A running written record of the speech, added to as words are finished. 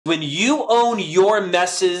When you own your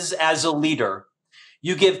messes as a leader,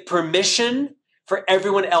 you give permission for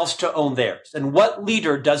everyone else to own theirs. And what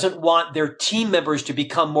leader doesn't want their team members to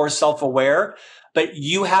become more self-aware? But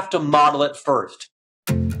you have to model it first.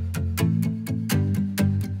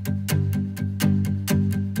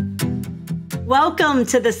 Welcome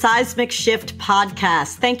to the Seismic Shift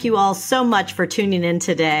podcast. Thank you all so much for tuning in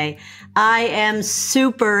today. I am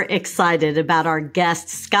super excited about our guest,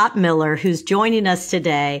 Scott Miller, who's joining us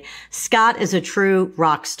today. Scott is a true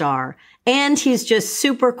rock star, and he's just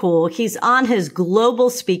super cool. He's on his global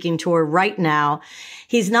speaking tour right now.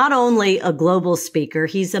 He's not only a global speaker,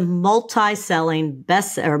 he's a multi-best-selling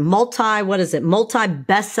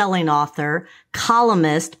author,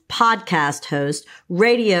 columnist, podcast host,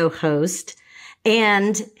 radio host,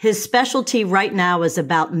 and his specialty right now is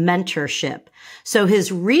about mentorship. So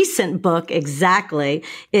his recent book exactly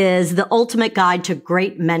is The Ultimate Guide to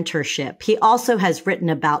Great Mentorship. He also has written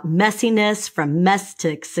about messiness, from mess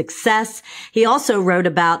to success. He also wrote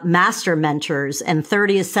about master mentors and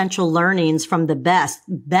 30 essential learnings from the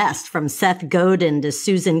best from Seth Godin to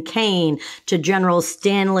Susan Cain to General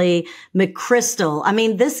Stanley McChrystal. I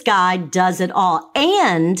mean, this guy does it all.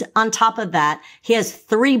 And on top of that, he has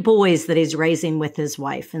 3 boys that he's raising with his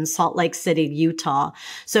wife in Salt Lake City, Utah.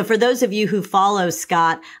 So for those of you who follow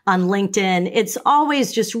Scott on LinkedIn, it's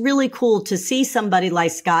always just really cool to see somebody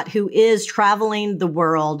like Scott who is traveling the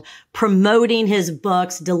world, promoting his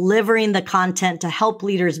books, delivering the content to help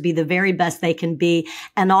leaders be the very best they can be,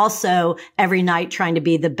 and also every night trying to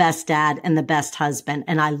be the best dad and the best husband.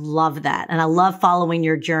 And I love that. And I love following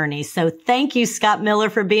your journey. So thank you, Scott Miller,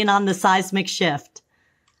 for being on the Seismic Shift.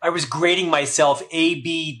 I was grading myself A,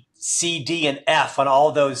 B, C, D, and F on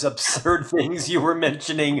all those absurd things you were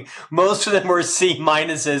mentioning. Most of them were C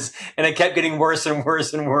minuses, and it kept getting worse and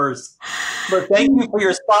worse and worse. But thank you for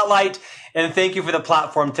your spotlight, and thank you for the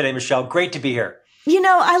platform today, Michelle. Great to be here. You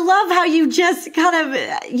know, I love how you just kind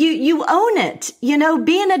of, you own it. You know,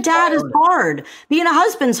 being a dad is hard. Being a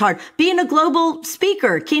husband's hard. Being a global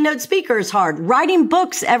speaker, keynote speaker is hard. Writing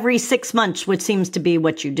books every 6 months, which seems to be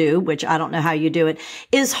what you do, which I don't know how you do it,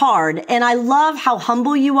 is hard. And I love how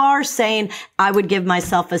humble you are saying, I would give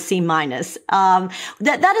myself a C minus.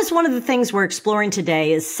 That is one of the things we're exploring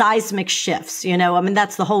today is seismic shifts. You know, I mean,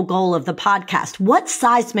 that's the whole goal of the podcast. What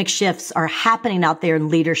seismic shifts are happening out there in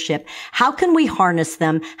leadership? How can we harness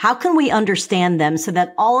them? How can we understand them so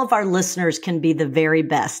that all of our listeners can be the very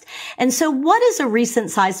best? And so what is a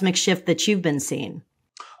recent seismic shift that you've been seeing?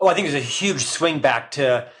 Oh, I think there's a huge swing back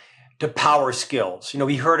to power skills. You know,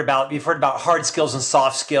 we've heard about hard skills and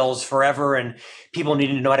soft skills forever, and people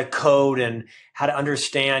needing to know how to code and how to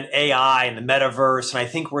understand AI and the metaverse. And I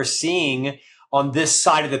think we're seeing on this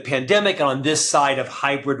side of the pandemic and on this side of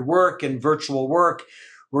hybrid work and virtual work,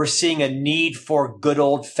 we're seeing a need for good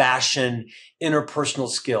old-fashioned interpersonal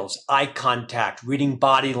skills, eye contact, reading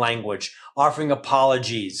body language, offering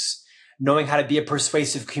apologies, knowing how to be a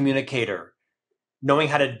persuasive communicator, knowing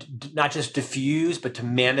how to not just diffuse, but to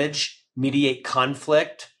manage, mediate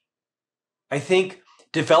conflict. I think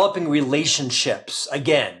developing relationships,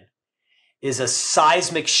 again, is a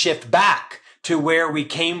seismic shift back to where we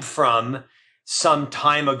came from some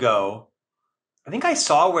time ago. I think I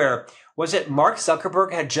saw where, was it Mark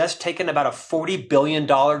Zuckerberg had just taken about a $40 billion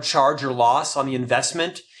charge or loss on the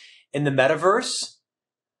investment in the metaverse?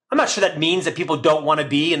 I'm not sure that means that people don't want to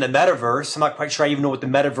be in the metaverse. I'm not quite sure I even know what the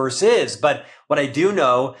metaverse is. But what I do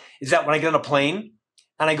know is that when I get on a plane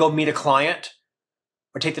and I go meet a client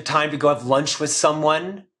or take the time to go have lunch with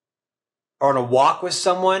someone or on a walk with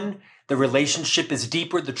someone, the relationship is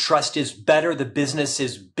deeper, the trust is better, the business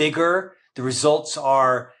is bigger, the results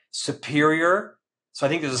are superior. So I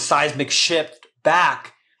think there's a seismic shift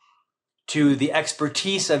back to the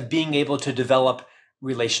expertise of being able to develop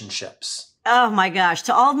relationships. Oh my gosh.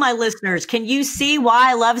 To all of my listeners, can you see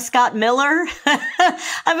why I love Scott Miller?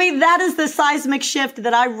 I mean, that is the seismic shift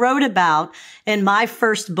that I wrote about in my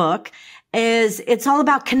first book. It's all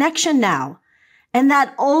about connection now. And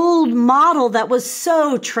that old model that was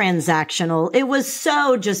so transactional, it was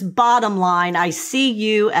so just bottom line. I see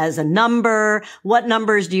you as a number. What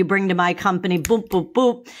numbers do you bring to my company? Boop, boop,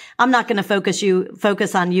 boop. I'm not going to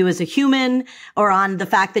focus on you as a human or on the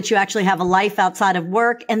fact that you actually have a life outside of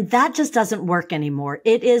work. And that just doesn't work anymore.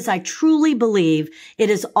 It is, I truly believe it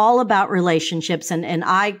is all about relationships. And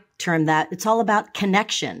I term that it's all about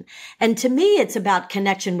connection. And to me, it's about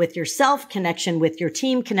connection with yourself, connection with your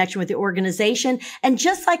team, connection with the organization. And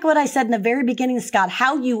just like what I said in the very beginning, Scott,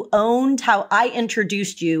 how you owned, how I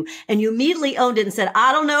introduced you and you immediately owned it and said,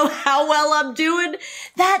 I don't know how well I'm doing.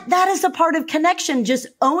 That is a part of connection, just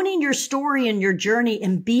owning your story and your journey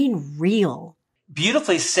and being real.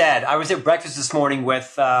 Beautifully said. I was at breakfast this morning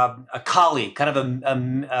with a colleague, kind of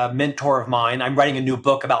a mentor of mine. I'm writing a new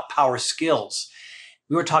book about power skills.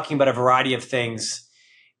 We were talking about a variety of things.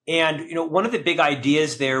 And, one of the big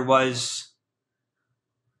ideas there was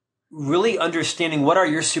really understanding what are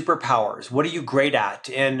your superpowers? What are you great at?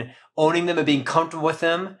 And owning them and being comfortable with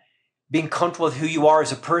them, being comfortable with who you are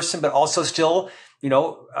as a person, but also still,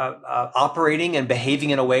 operating and behaving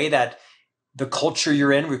in a way that the culture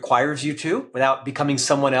you're in requires you to without becoming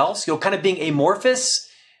someone else. Kind of being amorphous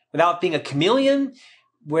without being a chameleon,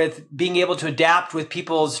 with being able to adapt with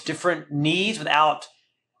people's different needs without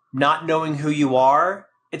not knowing who you are.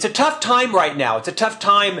 It's a tough time right now. It's a tough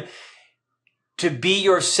time to be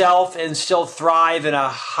yourself and still thrive in a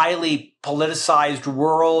highly politicized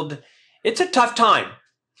world. It's a tough time.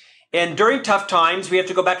 And during tough times, we have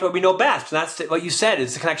to go back to what we know best. And that's what you said,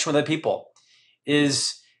 is the connection with other people,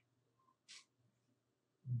 is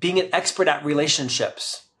being an expert at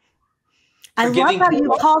relationships. I love how you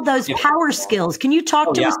called those power skills. Can you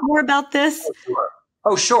talk to us more about this?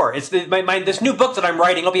 Oh, sure. It's this new book that I'm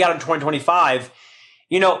writing. It'll be out in 2025.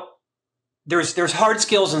 There's hard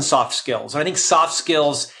skills and soft skills. And I think soft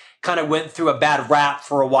skills kind of went through a bad rap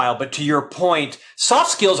for a while. But to your point,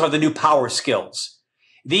 soft skills are the new power skills.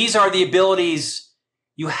 These are the abilities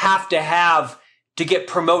you have to get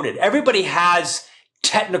promoted. Everybody has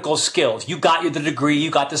technical skills. You got the degree, you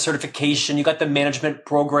got the certification, you got the management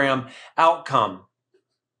program outcome.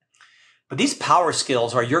 But these power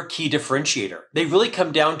skills are your key differentiator. They really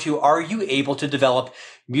come down to, are you able to develop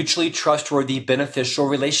mutually trustworthy, beneficial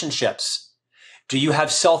relationships? Do you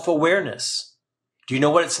have self-awareness? Do you know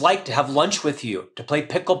what it's like to have lunch with you, to play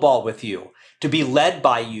pickleball with you, to be led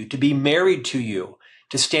by you, to be married to you,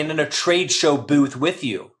 to stand in a trade show booth with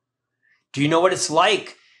you? Do you know what it's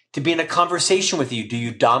like to be in a conversation with you? Do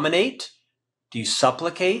you dominate? Do you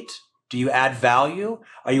supplicate? Do you add value?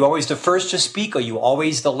 Are you always the first to speak? Are you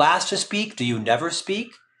always the last to speak? Do you never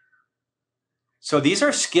speak? So these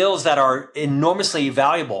are skills that are enormously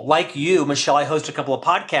valuable. Like you, Michelle, I host a couple of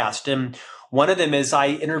podcasts, and one of them is I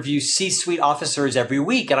interview C-suite officers every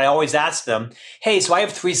week, and I always ask them, hey, so I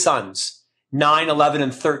have 3 sons, 9, 11,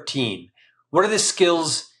 and 13. What are the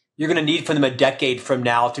skills you're going to need from them a decade from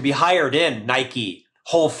now to be hired in Nike,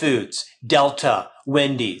 Whole Foods, Delta,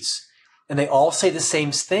 Wendy's? And they all say the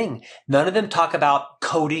same thing. None of them talk about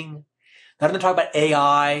coding. None of them talk about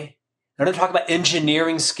AI. None of them talk about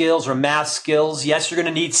engineering skills or math skills. Yes, you're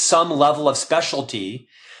going to need some level of specialty,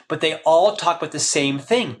 but they all talk about the same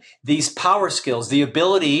thing. These power skills, the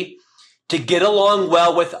ability to get along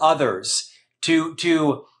well with others,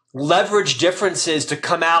 to leverage differences to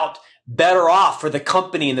come out better off for the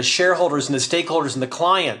company and the shareholders and the stakeholders and the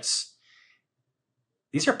clients.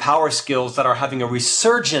 These are power skills that are having a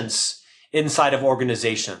resurgence inside of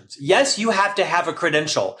organizations. Yes, you have to have a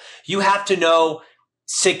credential. You have to know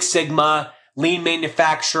Six Sigma, lean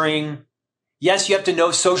manufacturing. Yes, you have to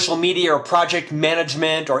know social media or project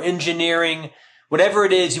management or engineering, whatever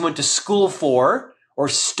it is you went to school for or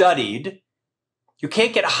studied. You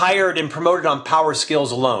can't get hired and promoted on power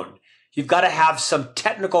skills alone. You've got to have some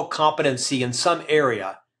technical competency in some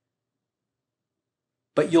area.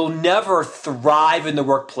 But you'll never thrive in the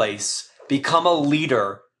workplace, become a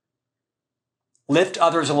leader, lift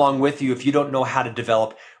others along with you if you don't know how to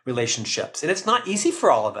develop relationships. And it's not easy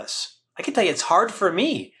for all of us. I can tell you it's hard for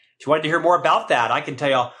me. If you wanted to hear more about that, I can tell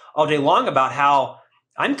you all day long about how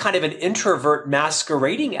I'm kind of an introvert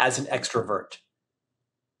masquerading as an extrovert.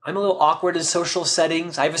 I'm a little awkward in social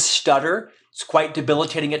settings. I have a stutter. It's quite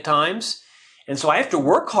debilitating at times. And so I have to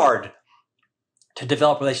work hard to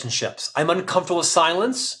develop relationships. I'm uncomfortable with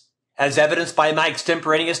silence, as evidenced by my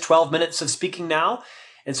extemporaneous 12 minutes of speaking now.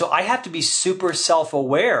 And so I have to be super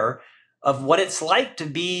self-aware of what it's like to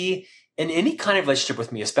be in any kind of relationship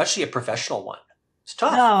with me, especially a professional one. It's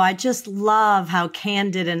tough. Oh, I just love how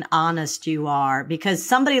candid and honest you are, because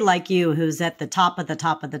somebody like you who's at the top of the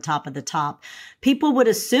top of the top of the top, people would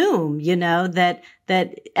assume,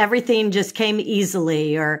 that everything just came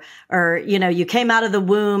easily or, you came out of the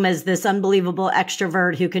womb as this unbelievable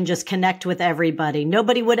extrovert who can just connect with everybody.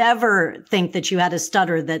 Nobody would ever think that you had a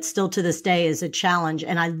stutter that still to this day is a challenge.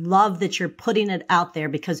 And I love that you're putting it out there,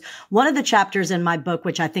 because one of the chapters in my book,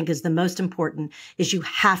 which I think is the most important, is you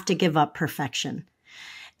have to give up perfection.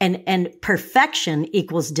 And perfection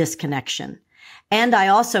equals disconnection. And I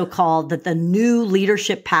also called that the new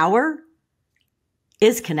leadership power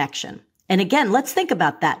is connection. And again, let's think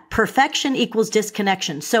about that. Perfection equals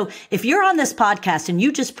disconnection. So if you're on this podcast and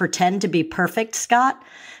you just pretend to be perfect, Scott,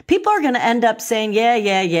 people are going to end up saying,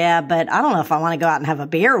 yeah, but I don't know if I want to go out and have a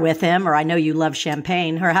beer with him, or I know you love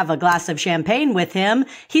champagne, or have a glass of champagne with him.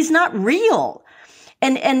 He's not real.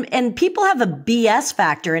 And people have a BS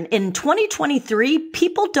factor. And in 2023,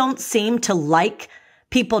 people don't seem to like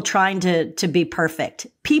people trying to be perfect.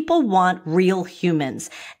 People want real humans.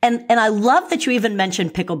 And I love that you even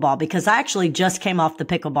mentioned pickleball, because I actually just came off the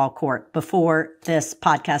pickleball court before this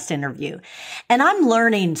podcast interview. And I'm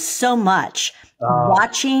learning so much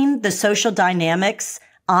watching the social dynamics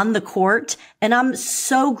on the court. And I'm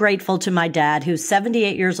so grateful to my dad, who's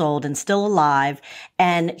 78 years old and still alive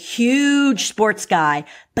and huge sports guy,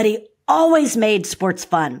 but he always made sports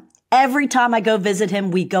fun. Every time I go visit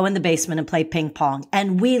him, we go in the basement and play ping pong,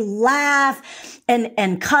 and we laugh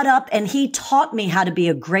and cut up. And he taught me how to be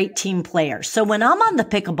a great team player. So when I'm on the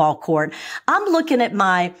pickleball court, I'm looking at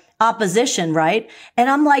my opposition, right? And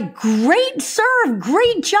I'm like, great serve,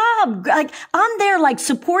 great job. Like, I'm there like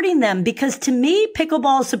supporting them, because to me,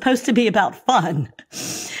 pickleball is supposed to be about fun.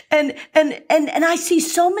 And I see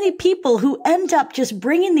so many people who end up just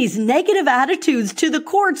bringing these negative attitudes to the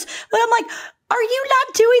courts. But I'm like, are you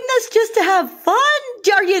not doing this just to have fun?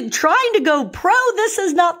 Are you trying to go pro? This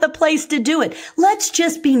is not the place to do it. Let's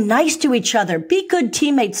just be nice to each other. Be good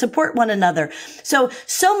teammates. Support one another. So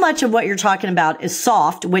much of what you're talking about is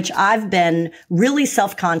soft, which I've been really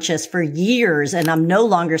self-conscious for years, and I'm no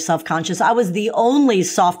longer self-conscious. I was the only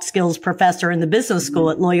soft skills professor in the business school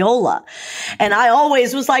at Loyola. And I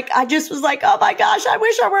always was like, oh my gosh, I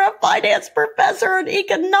wish I were a finance professor, an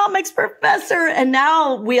economics professor. And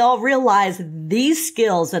now we all realize these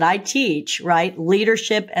skills that I teach, right?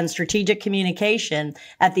 Leadership and strategic communication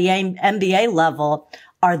at the MBA level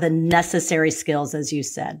are the necessary skills, as you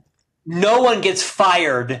said. No one gets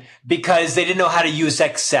fired because they didn't know how to use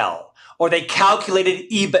Excel, or they calculated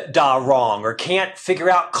EBITDA wrong, or can't figure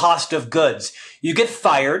out cost of goods. You get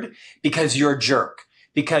fired because you're a jerk,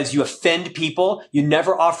 because you offend people. You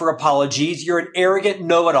never offer apologies. You're an arrogant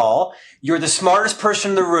know-it-all. You're the smartest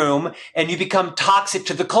person in the room, and you become toxic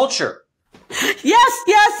to the culture.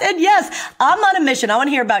 Yes. I'm on a mission. I want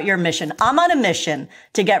to hear about your mission. I'm on a mission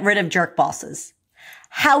to get rid of jerk bosses.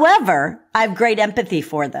 However, I have great empathy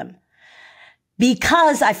for them,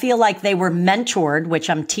 because I feel like they were mentored, which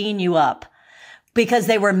I'm teeing you up, because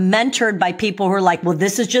they were mentored by people who are like, well,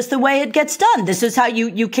 this is just the way it gets done. This is how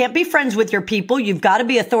you can't be friends with your people. You've got to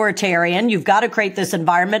be authoritarian. You've got to create this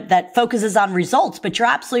environment that focuses on results. But you're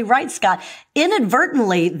absolutely right, Scott.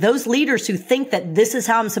 Inadvertently, those leaders who think that this is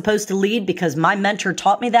how I'm supposed to lead because my mentor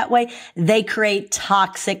taught me that way, they create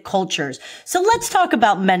toxic cultures. So let's talk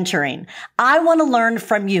about mentoring. I want to learn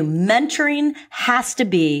from you. Mentoring has to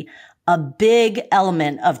be a big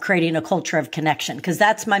element of creating a culture of connection, because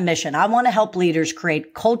that's my mission. I want to help leaders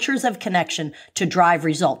create cultures of connection to drive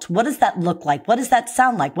results. What does that look like? What does that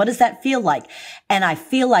sound like? What does that feel like? And I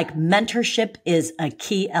feel like mentorship is a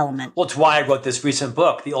key element. Well, it's why I wrote this recent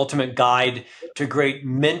book, The Ultimate Guide to Great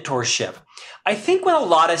Mentorship. I think when a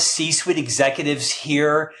lot of C-suite executives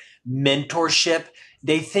hear mentorship,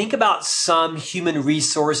 they think about some human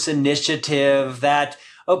resource initiative that,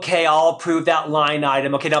 okay, I'll approve that line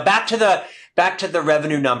item. Okay, now back to the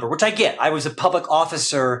revenue number, which I get. I was a public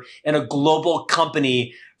officer in a global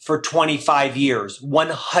company for 25 years,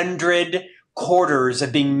 100 quarters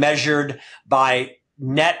of being measured by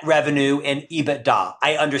net revenue and EBITDA.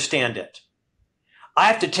 I understand it. I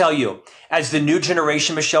have to tell you, as the new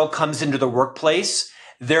generation, Michelle, comes into the workplace,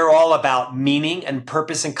 they're all about meaning and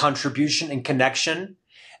purpose and contribution and connection.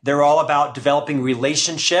 They're all about developing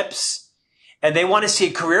relationships. And they want to see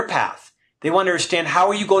a career path. They want to understand, how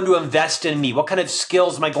are you going to invest in me? What kind of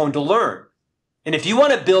skills am I going to learn? And if you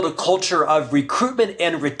want to build a culture of recruitment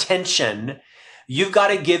and retention, you've got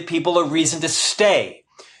to give people a reason to stay.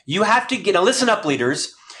 You have to now listen up,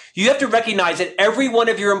 leaders. You have to recognize that every one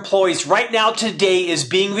of your employees right now today is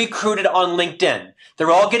being recruited on LinkedIn.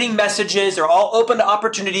 They're all getting messages. They're all open to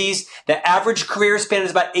opportunities. The average career span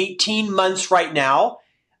is about 18 months right now.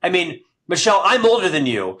 I mean, Michelle, I'm older than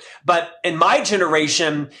you, but in my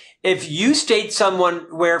generation, if you stayed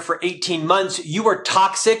somewhere for 18 months, you were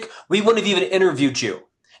toxic. We wouldn't have even interviewed you.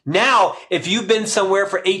 Now, if you've been somewhere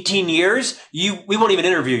for 18 years, we won't even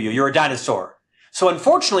interview you. You're a dinosaur. So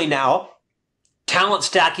unfortunately now, talent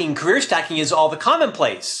stacking, career stacking is all the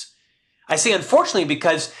commonplace. I say unfortunately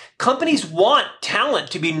because companies want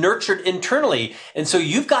talent to be nurtured internally. And so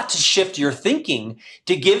you've got to shift your thinking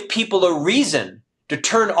to give people a reason to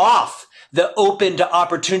turn off the open to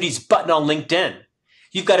opportunities button on LinkedIn.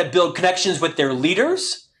 You've got to build connections with their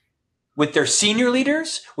leaders, with their senior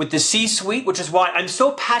leaders, with the C-suite, which is why I'm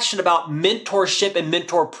so passionate about mentorship and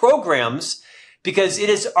mentor programs, because it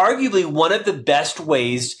is arguably one of the best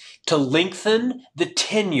ways to lengthen the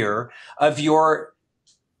tenure of your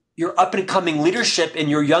your up and coming leadership and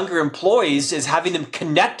your younger employees is having them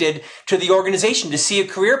connected to the organization to see a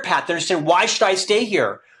career path, to understand, why should I stay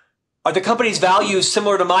here? Are the company's values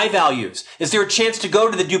similar to my values? Is there a chance to go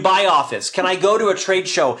to the Dubai office? Can I go to a trade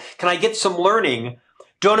show? Can I get some learning?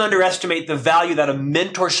 Don't underestimate the value that a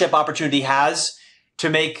mentorship opportunity has to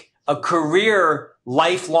make a career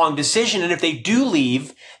lifelong decision. And if they do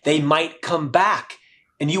leave, they might come back.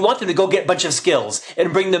 And you want them to go get a bunch of skills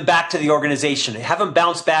and bring them back to the organization. Have them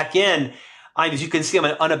bounce back in. As you can see, I'm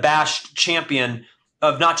an unabashed champion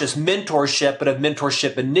of not just mentorship, but of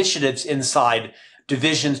mentorship initiatives inside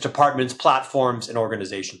divisions, departments, platforms, and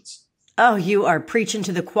organizations. Oh, you are preaching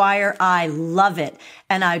to the choir. I love it.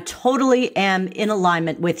 And I totally am in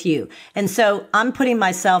alignment with you. And so I'm putting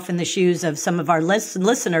myself in the shoes of some of our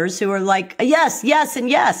listeners who are like, yes, yes, and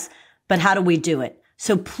yes. But how do we do it?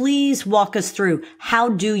 So please walk us through. How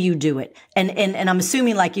do you do it? And I'm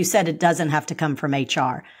assuming, like you said, it doesn't have to come from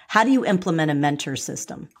HR. How do you implement a mentor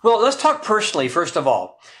system? Well, let's talk personally, first of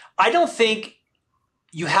all. I don't think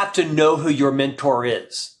you have to know who your mentor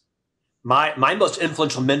is. My most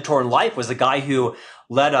influential mentor in life was a guy who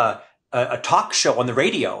led a talk show on the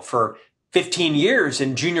radio for 15 years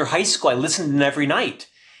in junior high school. I listened to him every night.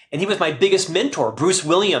 And he was my biggest mentor, Bruce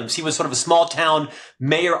Williams. He was sort of a small town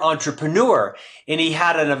mayor entrepreneur. And he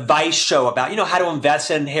had an advice show about, how to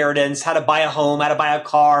invest in inheritance, how to buy a home, how to buy a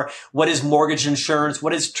car, what is mortgage insurance,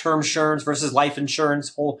 what is term insurance versus life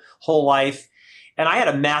insurance, whole life. And I had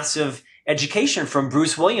a massive education from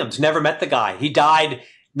Bruce Williams. Never met the guy. He died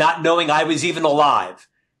not knowing I was even alive.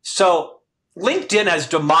 So LinkedIn has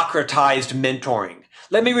democratized mentoring.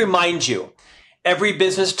 Let me remind you, every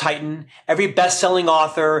business titan, every best-selling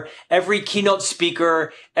author, every keynote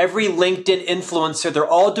speaker, every LinkedIn influencer, they're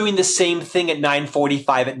all doing the same thing at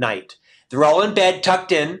 9:45 at night. They're all in bed,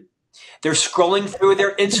 tucked in. They're scrolling through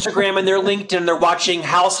their Instagram and their LinkedIn, and they're watching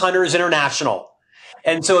House Hunters International.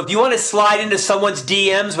 And so if you want to slide into someone's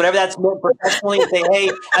DMs, whatever that's meant professionally, and say,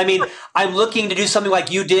 hey, I'm looking to do something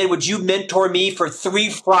like you did. Would you mentor me for 3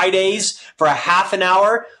 Fridays for a half an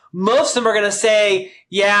hour? Most of them are going to say,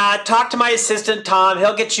 yeah, talk to my assistant, Tom.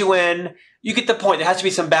 He'll get you in. You get the point. There has to be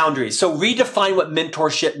some boundaries. So redefine what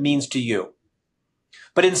mentorship means to you.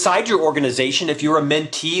 But inside your organization, if you're a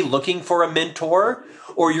mentee looking for a mentor,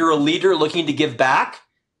 or you're a leader looking to give back,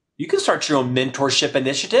 you can start your own mentorship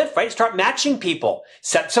initiative, right? Start matching people.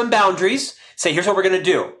 Set some boundaries. Say, here's what we're going to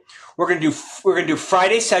do. We're going to do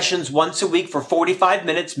Friday sessions once a week for 45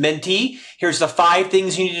 minutes. Mentee, here's the 5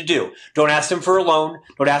 things you need to do. Don't ask them for a loan.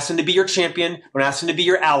 Don't ask them to be your champion. Don't ask them to be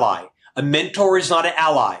your ally. A mentor is not an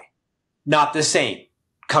ally. Not the same.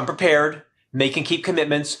 Come prepared. Make and keep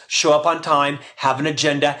commitments. Show up on time. Have an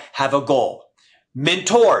agenda. Have a goal.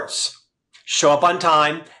 Mentors. Show up on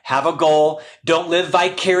time, have a goal. Don't live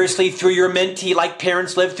vicariously through your mentee like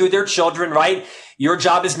parents live through their children, right? Your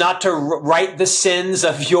job is not to right the sins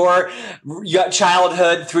of your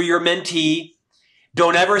childhood through your mentee.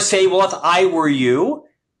 Don't ever say, well, if I were you,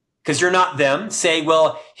 because you're not them. Say,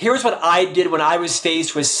 well, here's what I did when I was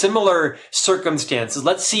faced with similar circumstances.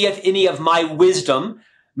 Let's see if any of my wisdom,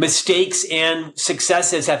 mistakes, and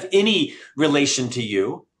successes have any relation to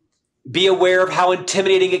you. Be aware of how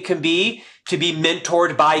intimidating it can be to be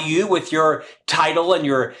mentored by you with your title and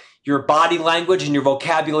your body language and your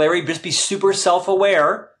vocabulary. Just be super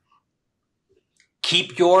self-aware.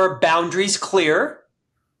 Keep your boundaries clear.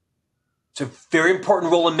 It's a very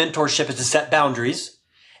important role in mentorship is to set boundaries.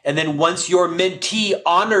 And then once your mentee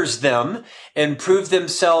honors them and prove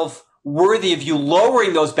themselves worthy of you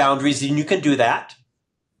lowering those boundaries, then you can do that.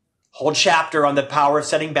 Whole chapter on the power of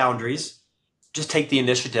setting boundaries. Just take the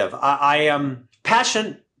initiative. I am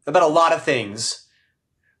passionate about a lot of things,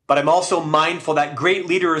 but I'm also mindful that great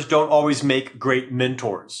leaders don't always make great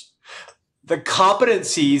mentors. The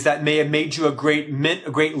competencies that may have made you a great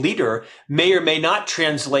leader may or may not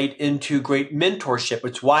translate into great mentorship.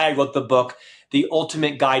 It's why I wrote the book, The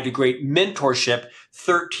Ultimate Guide to Great Mentorship,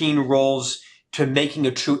 13 Roles to Making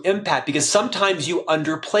a True Impact, because sometimes you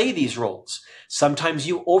underplay these roles. Sometimes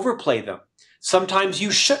you overplay them. Sometimes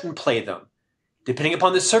you shouldn't play them. Depending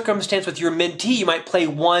upon the circumstance with your mentee, you might play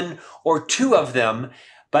 1 or 2 of them.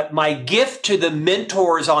 But my gift to the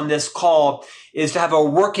mentors on this call is to have a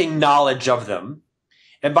working knowledge of them.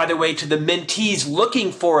 And by the way, to the mentees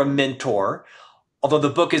looking for a mentor, although the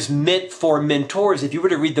book is meant for mentors, if you were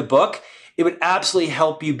to read the book, it would absolutely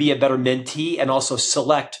help you be a better mentee and also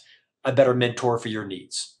select a better mentor for your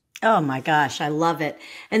needs. Oh my gosh, I love it.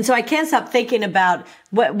 And so I can't stop thinking about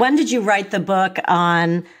when did you write the book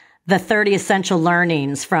on the 30 Essential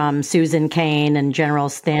Learnings from Susan Cain and General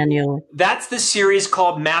Staniel. That's the series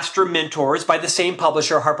called Master Mentors by the same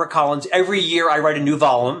publisher, HarperCollins. Every year I write a new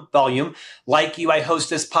volume. Like you, I host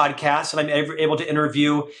this podcast and I'm able to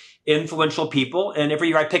interview influential people. And every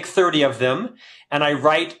year I pick 30 of them and I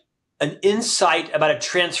write an insight about a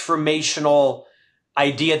transformational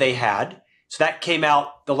idea they had. So that came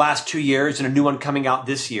out the last 2 years and a new one coming out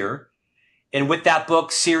this year. And with that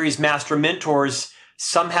book series, Master Mentors,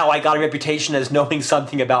 somehow I got a reputation as knowing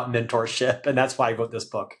something about mentorship. And that's why I wrote this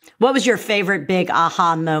book. What was your favorite big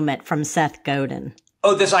aha moment from Seth Godin?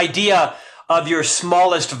 Oh, this idea of your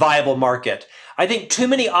smallest viable market. I think too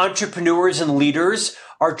many entrepreneurs and leaders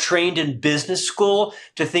are trained in business school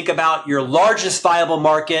to think about your largest viable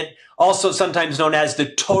market, also sometimes known as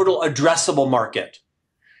the total addressable market.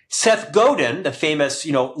 Seth Godin, the famous,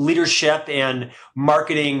 leadership and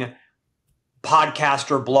marketing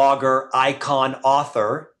podcaster, blogger, icon,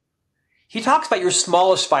 author, he talks about your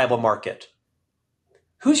smallest viable market.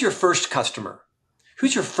 Who's your first customer?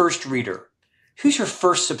 Who's your first reader? Who's your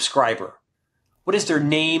first subscriber? What is their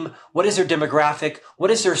name? What is their demographic?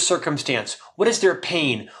 What is their circumstance? What is their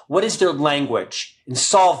pain? What is their language? And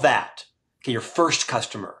solve that. Okay, your first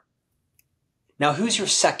customer. Now, who's your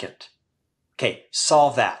second? Okay,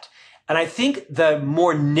 solve that. And I think the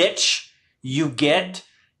more niche you get,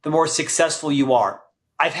 the more successful you are.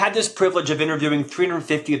 I've had this privilege of interviewing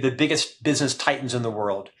 350 of the biggest business titans in the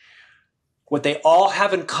world. What they all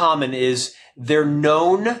have in common is they're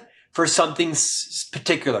known for something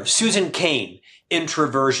particular. Susan Cain,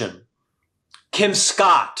 introversion. Kim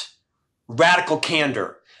Scott, radical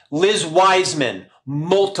candor. Liz Wiseman,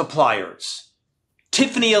 multipliers.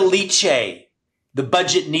 Tiffany Aliche, the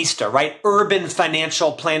budgetnista, right? Urban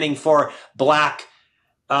financial planning for Black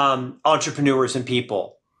entrepreneurs and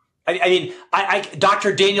people.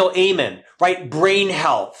 Dr. Daniel Amen, right? Brain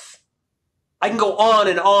health. I can go on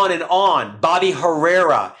and on and on. Bobby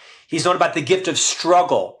Herrera, he's known about the gift of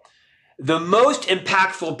struggle. The most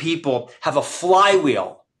impactful people have a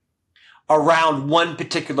flywheel around one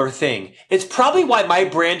particular thing. It's probably why my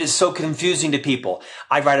brand is so confusing to people.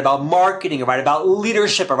 I write about marketing, I write about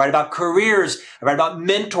leadership, I write about careers, I write about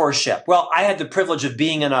mentorship. Well, I had the privilege of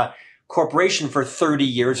being in a corporation for 30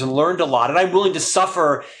 years and learned a lot. And I'm willing to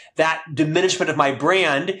suffer that diminishment of my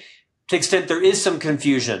brand to the extent there is some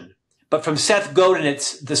confusion. But from Seth Godin,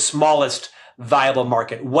 it's the smallest viable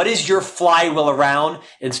market. What is your flywheel around?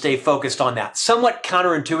 And stay focused on that. Somewhat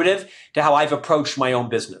counterintuitive to how I've approached my own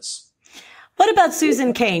business. What about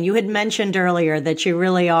Susan Cain? You had mentioned earlier that you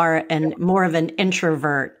really are more of an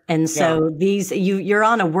introvert. And so you're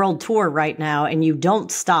on a world tour right now and you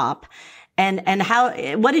don't stop. And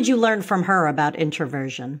what did you learn from her about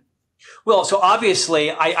introversion? Well, so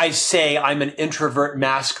obviously I say I'm an introvert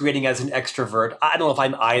masquerading as an extrovert. I don't know if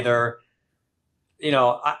I'm either. I'm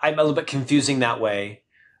a little bit confused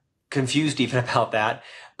even about that.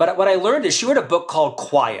 But what I learned is she wrote a book called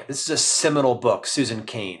Quiet. This is a seminal book, Susan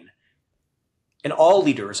Cain. And all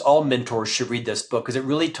leaders, all mentors should read this book because it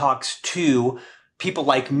really talks to people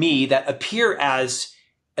like me that appear as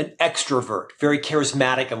an extrovert, very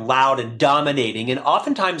charismatic and loud and dominating. And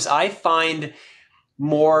oftentimes I find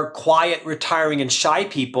more quiet, retiring, and shy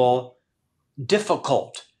people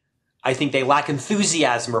difficult. I think they lack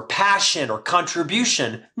enthusiasm or passion or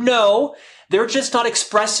contribution. No, they're just not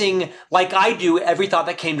expressing like I do every thought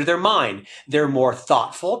that came to their mind. They're more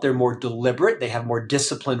thoughtful. They're more deliberate. They have more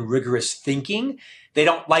disciplined, rigorous thinking. They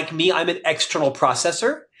don't like me. I'm an external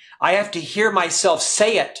processor. I have to hear myself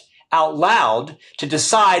say it out loud to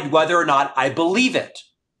decide whether or not I believe it.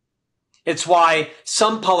 It's why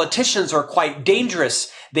some politicians are quite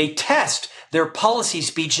dangerous. They test their policy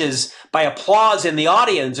speeches by applause in the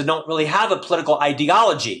audience and don't really have a political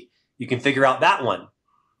ideology. You can figure out that one.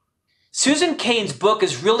 Susan Cain's book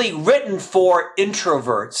is really written for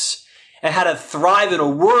introverts and how to thrive in a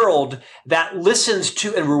world that listens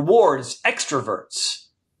to and rewards extroverts.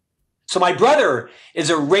 So my brother is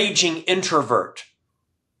a raging introvert,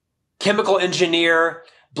 chemical engineer,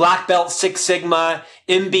 Black Belt Six Sigma,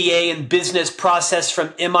 MBA in business process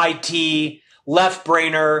from MIT, left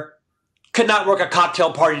brainer, could not work a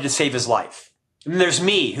cocktail party to save his life. And then there's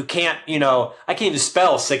me who can't, I can't even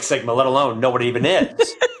spell Six Sigma, let alone know what it even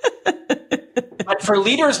is. But for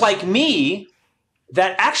leaders like me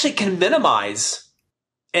that actually can minimize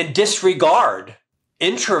and disregard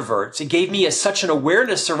introverts, it gave me such an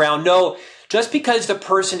awareness around, no, just because the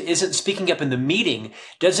person isn't speaking up in the meeting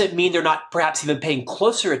doesn't mean they're not perhaps even paying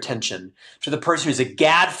closer attention to the person who's a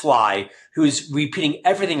gadfly, who's repeating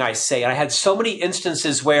everything I say. And I had so many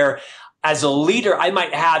instances where as a leader, I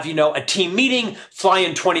might have, a team meeting, fly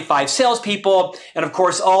in 25 salespeople. And of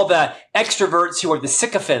course, all the extroverts who are the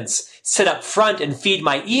sycophants sit up front and feed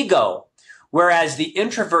my ego. Whereas the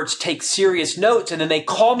introverts take serious notes and then they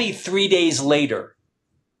call me 3 days later.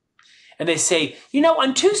 And they say,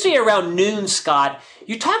 on Tuesday around noon, Scott,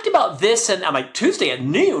 you talked about this. And I'm like, Tuesday at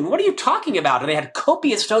noon? What are you talking about? And they had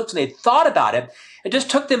copious notes and they thought about it. It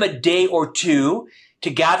just took them a day or two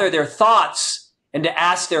to gather their thoughts and to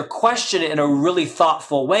ask their question in a really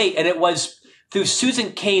thoughtful way. And it was through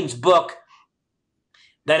Susan Cain's book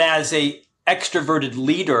that as a extroverted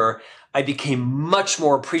leader, I became much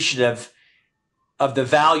more appreciative of the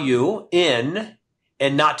value in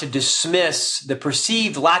and not to dismiss the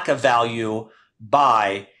perceived lack of value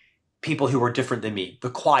by people who were different than me, the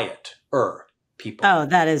quieter people. Oh,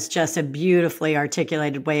 that is just a beautifully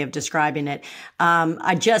articulated way of describing it.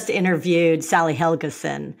 I just interviewed Sally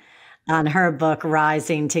Helgeson on her book,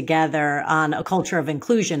 Rising Together, on a culture of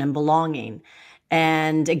inclusion and belonging.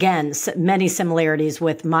 And again, many similarities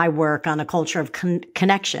with my work on a culture of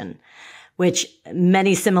connection, which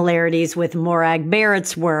many similarities with Morag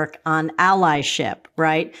Barrett's work on allyship,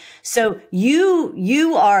 right? So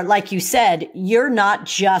you are, like you said, you're not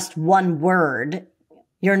just one word.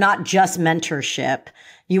 You're not just mentorship.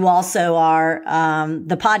 You also are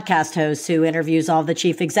the podcast host who interviews all the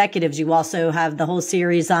chief executives. You also have the whole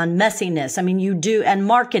series on messiness. I mean, you do, and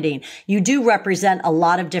marketing. You do represent a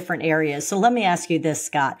lot of different areas. So let me ask you this,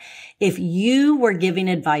 Scott. If you were giving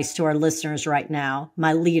advice to our listeners right now,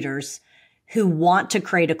 my leaders, who want to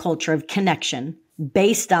create a culture of connection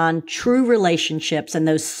based on true relationships and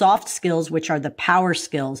those soft skills, which are the power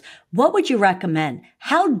skills, what would you recommend?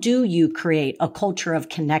 How do you create a culture of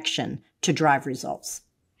connection to drive results?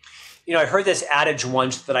 I heard this adage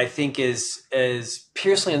once that I think is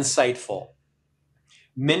piercingly insightful.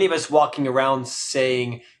 Many of us walking around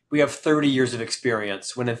saying we have 30 years of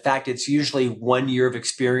experience, when in fact it's usually 1 year of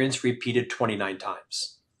experience repeated 29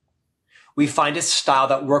 times. We find a style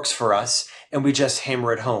that works for us and we just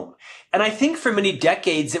hammer it home. And I think for many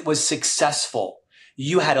decades it was successful.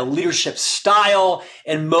 You had a leadership style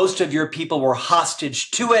and most of your people were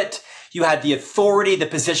hostage to it. You had the authority, the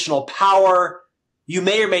positional power. You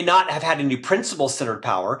may or may not have had any principle-centered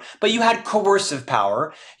power, but you had coercive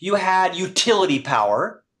power. You had utility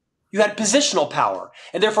power. You had positional power.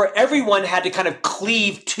 And therefore everyone had to kind of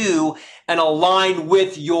cleave to and align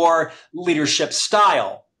with your leadership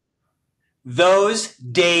style. Those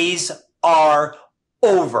days are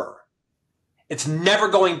over. It's never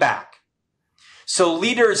going back. So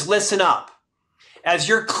leaders, listen up. As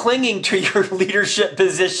you're clinging to your leadership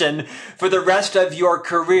position for the rest of your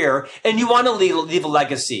career and you want to leave a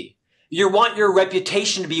legacy, you want your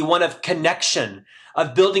reputation to be one of connection,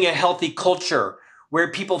 of building a healthy culture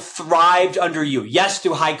where people thrived under you. Yes,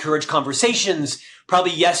 through high courage conversations,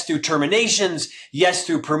 probably yes, through terminations, yes,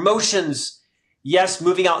 through promotions. Yes,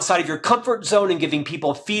 moving outside of your comfort zone and giving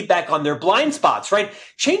people feedback on their blind spots, right?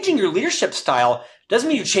 Changing your leadership style doesn't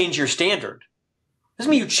mean you change your standard. Doesn't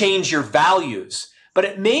mean you change your values, but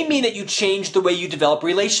it may mean that you change the way you develop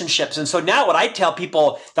relationships. And so now what I tell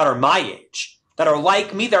people that are my age, that are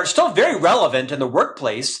like me, that are still very relevant in the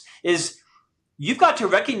workplace is you've got to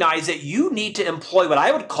recognize that you need to employ what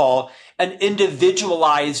I would call an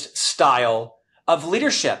individualized style of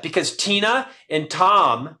leadership, because Tina and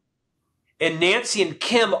Tom and Nancy and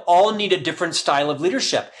Kim all need a different style of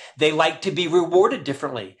leadership. They like to be rewarded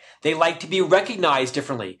differently. They like to be recognized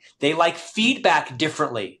differently. They like feedback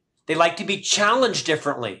differently. They like to be challenged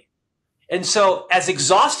differently. And so as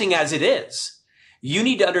exhausting as it is, you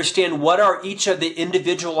need to understand what are each of the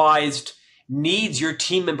individualized needs your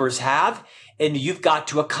team members have, and you've got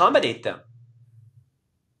to accommodate them.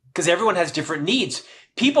 Because everyone has different needs.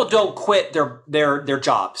 People don't quit their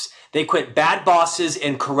jobs. They quit bad bosses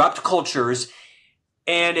and corrupt cultures.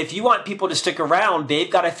 And if you want people to stick around, they've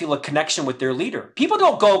got to feel a connection with their leader. People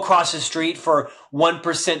don't go across the street for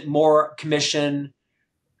 1% more commission,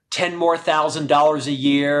 $10,000 more a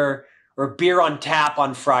year, or beer on tap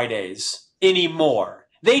on Fridays anymore.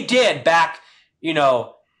 They did back, in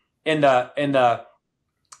the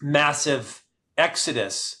massive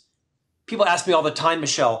exodus. People ask me all the time,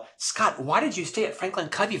 Michelle, Scott, why did you stay at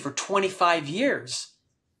FranklinCovey for 25 years?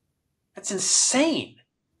 That's insane.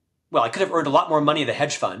 Well, I could have earned a lot more money at a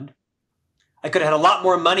hedge fund. I could have had a lot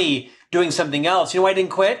more money doing something else. You know why I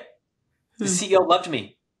didn't quit? The CEO loved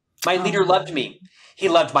me. My leader loved me. He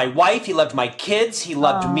loved my wife. He loved my kids. He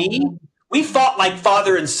loved me. We fought like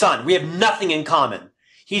father and son. We have nothing in common.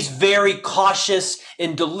 He's very cautious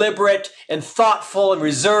and deliberate and thoughtful and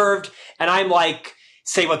reserved. And I'm like,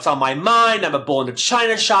 say what's on my mind. I'm a bull in a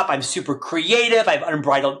china shop. I'm super creative. I have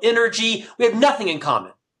unbridled energy. We have nothing in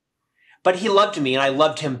common. But he loved me and I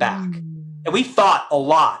loved him back. And we fought a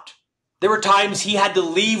lot. There were times he had to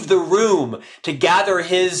leave the room to gather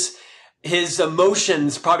his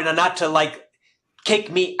emotions, probably not to like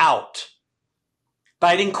kick me out. But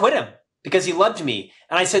I didn't quit him because he loved me.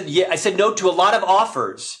 And I said no to a lot of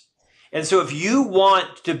offers. And so if you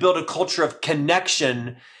want to build a culture of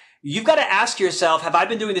connection, you've got to ask yourself, have I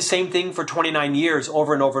been doing the same thing for 29 years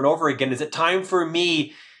over and over and over again? Is it time for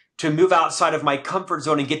me to move outside of my comfort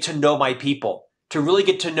zone and get to know my people, to really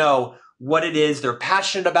get to know what it is they're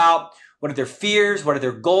passionate about? What are their fears? What are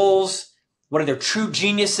their goals? What are their true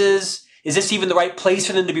geniuses? Is this even the right place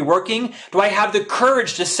for them to be working? Do I have the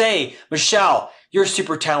courage to say, Michelle, you're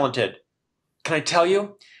super talented? Can I tell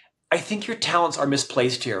you? I think your talents are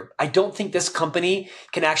misplaced here. I don't think this company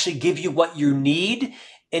can actually give you what you need.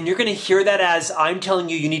 And you're going to hear that as I'm telling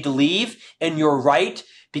you need to leave. And you're right,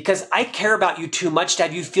 because I care about you too much to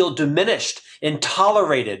have you feel diminished and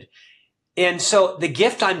tolerated. And so the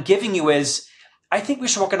gift I'm giving you is, I think we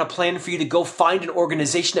should work on a plan for you to go find an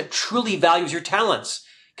organization that truly values your talents,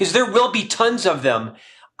 because there will be tons of them.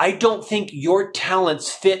 I don't think your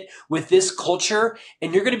talents fit with this culture,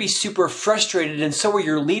 and you're going to be super frustrated, and so are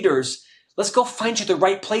your leaders. Let's go find you the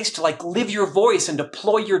right place to like live your voice and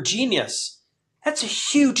deploy your genius. That's a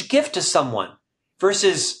huge gift to someone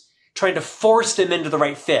versus trying to force them into the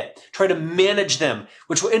right fit, trying to manage them,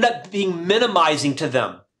 which will end up being minimizing to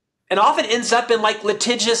them. And often ends up in like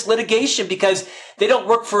litigious litigation because they don't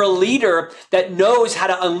work for a leader that knows how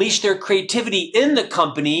to unleash their creativity in the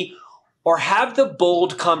company or have the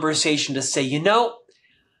bold conversation to say,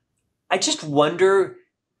 I just wonder,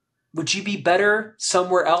 would you be better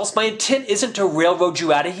somewhere else? My intent isn't to railroad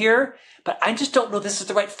you out of here, but I just don't know this is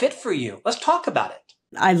the right fit for you. Let's talk about it.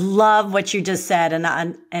 I love what you just said.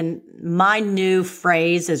 And my new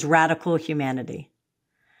phrase is radical humanity.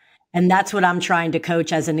 And that's what I'm trying to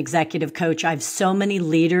coach as an executive coach. I have so many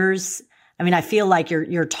leaders. I mean, I feel like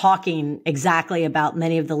you're talking exactly about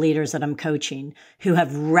many of the leaders that I'm coaching who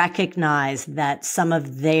have recognized that some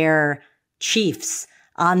of their chiefs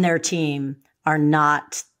on their team are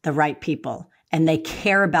not the right people, and they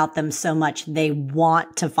care about them so much. They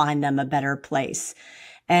want to find them a better place.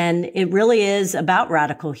 And it really is about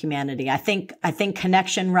radical humanity. I think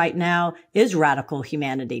connection right now is radical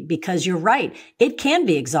humanity because you're right. It can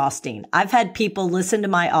be exhausting. I've had people listen to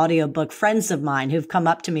my audiobook, friends of mine who've come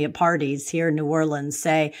up to me at parties here in New Orleans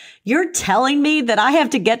say, you're telling me that I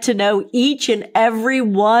have to get to know each and every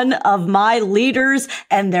one of my leaders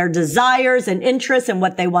and their desires and interests and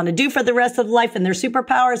what they want to do for the rest of life and their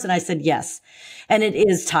superpowers. And I said, yes. And it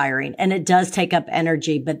is tiring and it does take up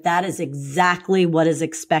energy, but that is exactly what is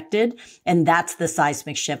expected. And that's the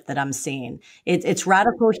seismic shift that I'm seeing. It's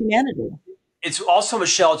radical humanity. It's also,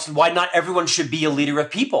 Michelle, it's why not everyone should be a leader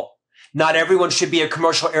of people. Not everyone should be a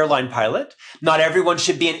commercial airline pilot. Not everyone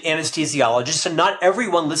should be an anesthesiologist. And not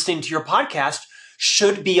everyone listening to your podcast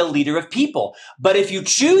should be a leader of people. But if you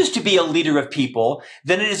choose to be a leader of people,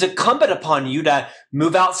 then it is incumbent upon you to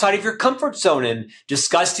move outside of your comfort zone and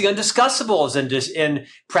discuss the undiscussables and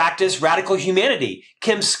practice radical humanity.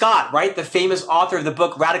 Kim Scott, right? The famous author of the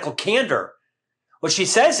book, Radical Candor. What she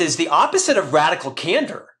says is the opposite of radical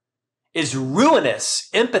candor is ruinous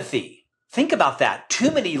empathy. Think about that.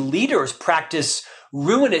 Too many leaders practice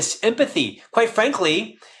ruinous empathy. Quite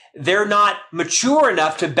frankly, they're not mature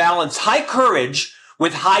enough to balance high courage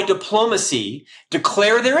with high diplomacy,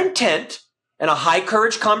 declare their intent in a high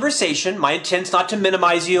courage conversation. My intent's not to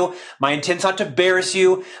minimize you. My intent's not to embarrass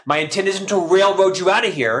you. My intent isn't to railroad you out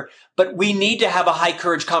of here, but we need to have a high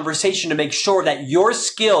courage conversation to make sure that your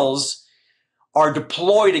skills are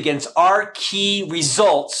deployed against our key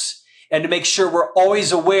results and to make sure we're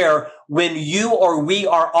always aware when you or we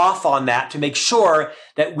are off on that, to make sure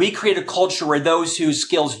that we create a culture where those whose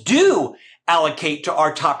skills do allocate to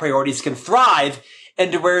our top priorities can thrive,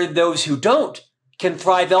 and to where those who don't can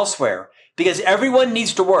thrive elsewhere. Because everyone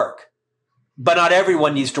needs to work, but not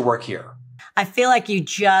everyone needs to work here. I feel like you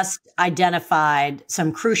just identified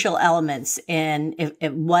some crucial elements in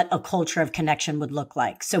what a culture of connection would look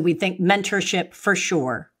like. So we think mentorship for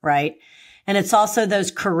sure, right? And it's also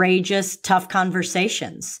those courageous, tough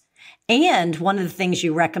conversations. And one of the things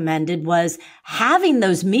you recommended was having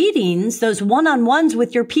those meetings, those one-on-ones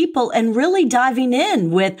with your people and really diving in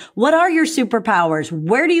with what are your superpowers?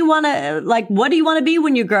 Where do you want to, what do you want to be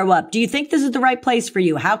when you grow up? Do you think this is the right place for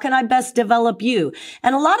you? How can I best develop you?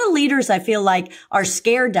 And a lot of leaders, I feel like, are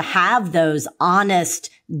scared to have those honest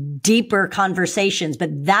deeper conversations, but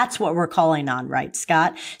that's what we're calling on, right,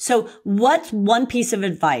 Scott? So what's one piece of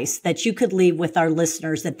advice that you could leave with our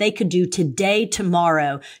listeners that they could do today,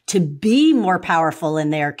 tomorrow to be more powerful in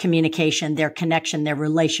their communication, their connection, their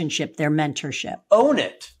relationship, their mentorship? Own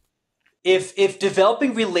it. If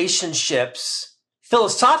developing relationships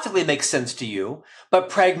philosophically makes sense to you, but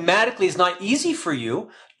pragmatically is not easy for you,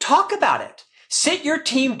 talk about it. Sit your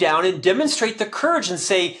team down and demonstrate the courage and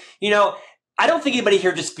say, I don't think anybody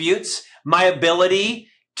here disputes my ability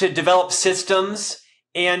to develop systems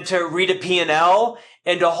and to read a P&L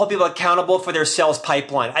and to hold people accountable for their sales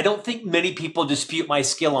pipeline. I don't think many people dispute my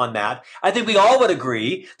skill on that. I think we all would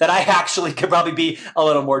agree that I actually could probably be a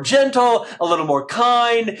little more gentle, a little more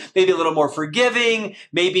kind, maybe a little more forgiving,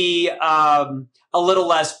 maybe a little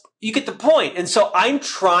less. You get the point. And so I'm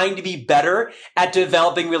trying to be better at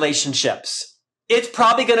developing relationships. It's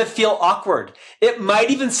probably going to feel awkward. It might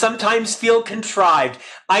even sometimes feel contrived.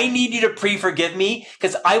 I need you to forgive me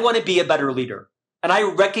because I want to be a better leader. And I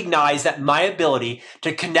recognize that my ability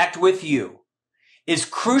to connect with you is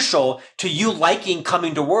crucial to you liking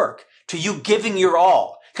coming to work, to you giving your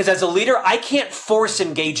all. Because as a leader, I can't force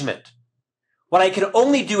engagement. What I can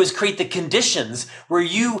only do is create the conditions where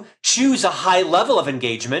you choose a high level of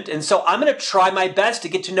engagement. And so I'm going to try my best to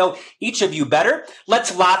get to know each of you better.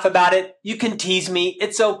 Let's laugh about it. You can tease me.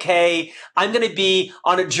 It's okay. I'm going to be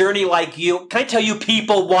on a journey like you. Can I tell you,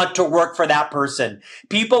 people want to work for that person.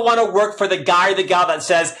 People want to work for the guy or the gal that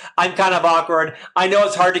says, I'm kind of awkward. I know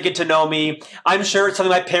it's hard to get to know me. I'm sure it's something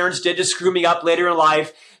my parents did to screw me up later in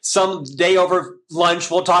life. Some day over lunch,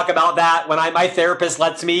 we'll talk about that when my therapist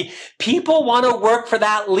lets me. People want to work for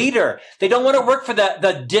that leader. They don't want to work for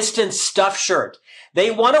the distant stuffed shirt. They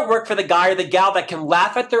want to work for the guy or the gal that can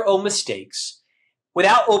laugh at their own mistakes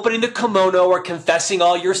without opening the kimono or confessing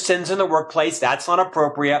all your sins in the workplace. That's not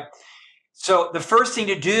appropriate. So the first thing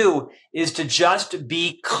to do is to just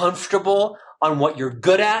be comfortable on what you're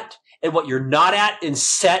good at and what you're not at and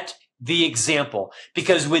set the example.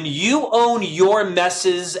 Because when you own your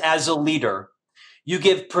messes as a leader, you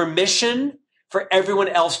give permission for everyone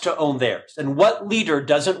else to own theirs. And what leader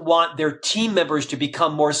doesn't want their team members to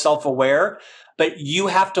become more self-aware? But you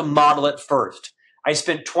have to model it first. I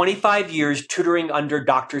spent 25 years tutoring under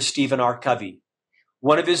Dr. Stephen R. Covey.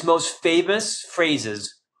 One of his most famous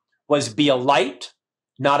phrases was, be a light,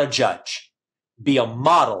 not a judge. Be a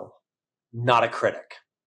model, not a critic.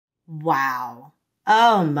 Wow.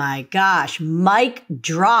 Oh my gosh. Mic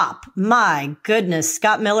drop. My goodness.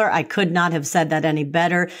 Scott Miller, I could not have said that any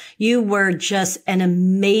better. You were just an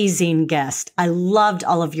amazing guest. I loved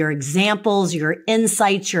all of your examples, your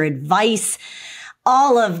insights, your advice,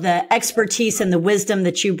 all of the expertise and the wisdom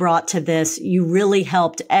that you brought to this. You really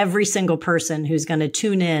helped every single person who's going to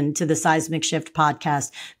tune in to the Seismic Shift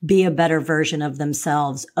podcast be a better version of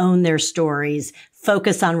themselves, own their stories,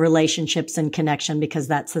 focus on relationships and connection, because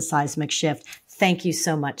that's the seismic shift. Thank you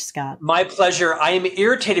so much, Scott. My pleasure. I am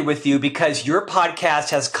irritated with you because your podcast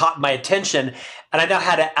has caught my attention, and I now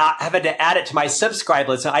had to add it to my subscribe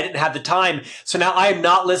list, and I didn't have the time. So now I am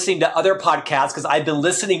not listening to other podcasts because I've been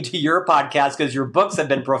listening to your podcast because your books have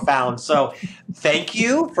been profound. So thank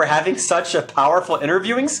you for having such a powerful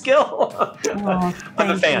interviewing skill. I'm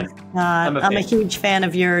a fan. I'm a huge fan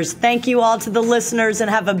of yours. Thank you all to the listeners, and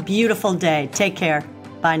have a beautiful day. Take care.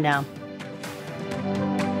 Bye now.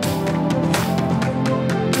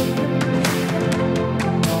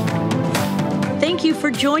 Thank you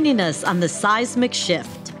for joining us on the Seismic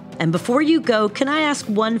Shift. And before you go, can I ask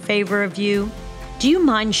one favor of you? Do you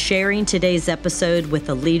mind sharing today's episode with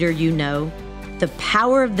a leader you know? The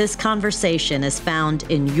power of this conversation is found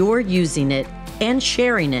in your using it and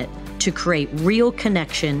sharing it to create real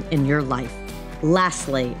connection in your life.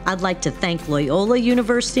 Lastly, I'd like to thank Loyola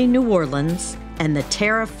University New Orleans and the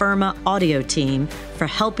Terra Firma audio team for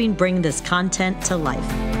helping bring this content to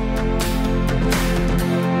life.